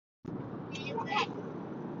Okay.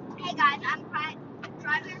 Hey guys, I'm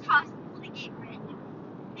driving across the Gate Bridge,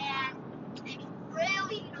 and it's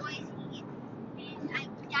really noisy. And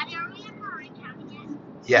Daddy, are we in Marin County yet?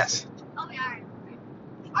 Yes. Oh, we are.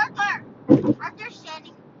 Arthur! Arthur's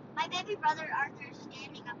standing. My baby brother Arthur's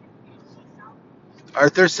standing up in the seat.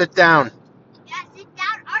 Arthur, sit down. Yeah, sit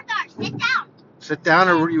down. Arthur, sit down. Sit down,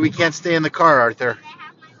 or we can't stay in the car, Arthur. And I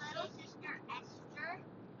have my little sister Esther,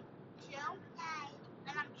 too.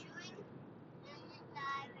 And I'm chewing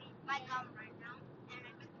my gum right now. And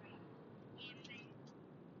I'm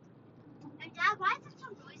And Dad, why is it so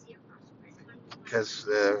noisy across the bridge? Because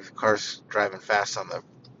the car's driving fast on the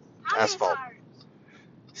How many asphalt. cars?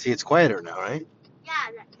 See, it's quieter now, right? Yeah,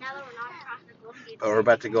 now that we're not across the Golden Gate But we're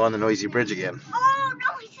about to go on the noisy bridge again. Oh,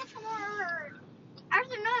 no, he said the word.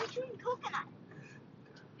 Arthur, no, I'm chewing coconut.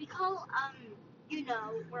 We call,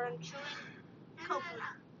 where I'm chewing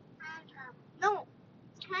coconut. No,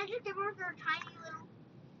 can I just give Arthur a tiny little,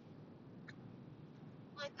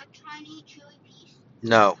 like a tiny chewy piece?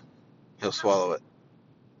 No, he'll swallow it.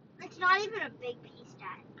 It's not even a big piece,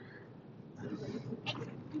 Dad.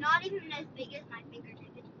 It's not even as big as my fingertip.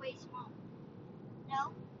 It's way small.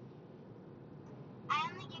 No?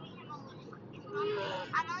 I'm only giving him a little.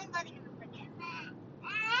 I'm only letting him lick it.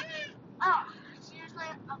 Oh, seriously?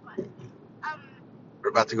 Okay. We're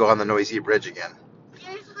about to go on the noisy bridge again.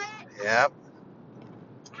 Seriously? Yep.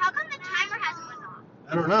 How come the timer hasn't went off?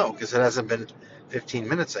 I don't know, because it hasn't been 15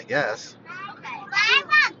 minutes, I guess. Okay. Where's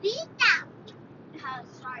my pizza?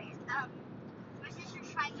 Sorry. My sister's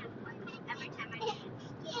trying to avoid me every time I do.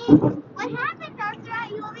 What happened,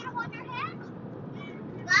 Arthur? You want me to hold your hand?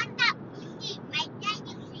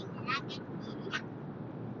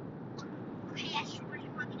 Okay, Esther, what do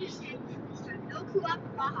you want me to say? No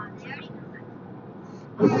Kuapaha. They already know that.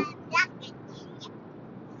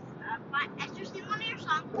 Fine. Esther, sing one of your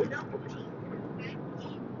songs. No Kuchi. Okay?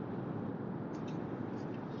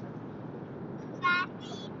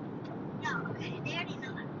 No, okay. They already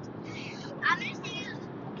know that. I'm going to sing a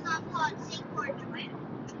song called Sing for Joy.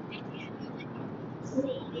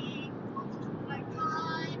 Singing for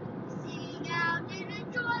joy. Sing out in a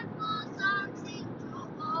joyful song. Sing to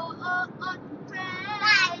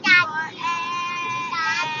praise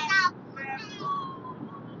forevermore.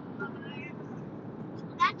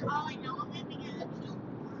 That's all I know of it because I'm still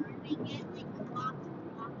learning it like the walk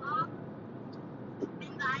off.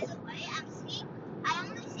 And by the way, I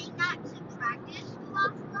only sing that to practice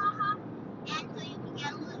walk off and so you can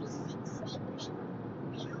get a little sneak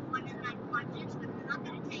peek of one of my concerts, but I'm not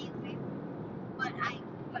gonna tell you where.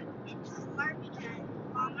 But it's hard because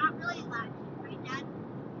I'm not really allowed to, right, Dad?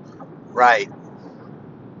 Right.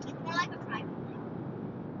 It's more like a private thing.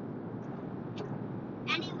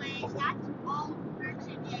 Anyways, that's all for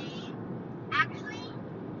today. Actually,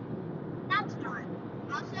 that's not.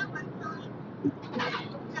 Also, I'm telling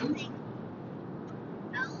something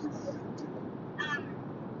else.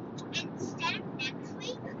 Instead of next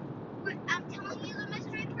week, I'm telling you the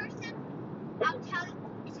mystery person. I'll tell you,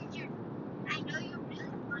 I know you really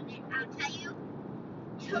want it. I'll tell you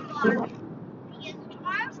tomorrow. Because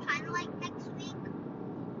tomorrow's kind of like next week,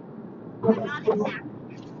 but not exactly.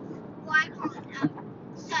 Well, I call it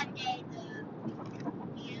Sunday,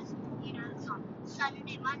 because, the song.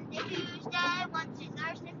 Sunday, Monday, Tuesday, Wednesday,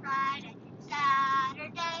 Thursday, Friday,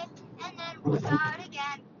 Saturday, and then we'll start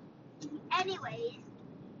again. Anyways,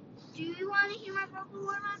 do you want to hear my vocal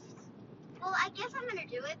warm-up? Well, I guess I'm going to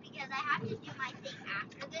do it because I have to do my thing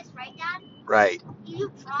after this, right, Dad? Right. You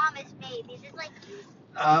promised me. This is like...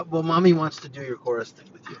 Well, Mommy wants to do your chorus thing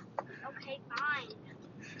with you. Okay, fine.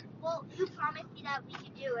 Well, you promised me that we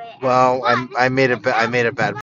could do it. Well, I made a bad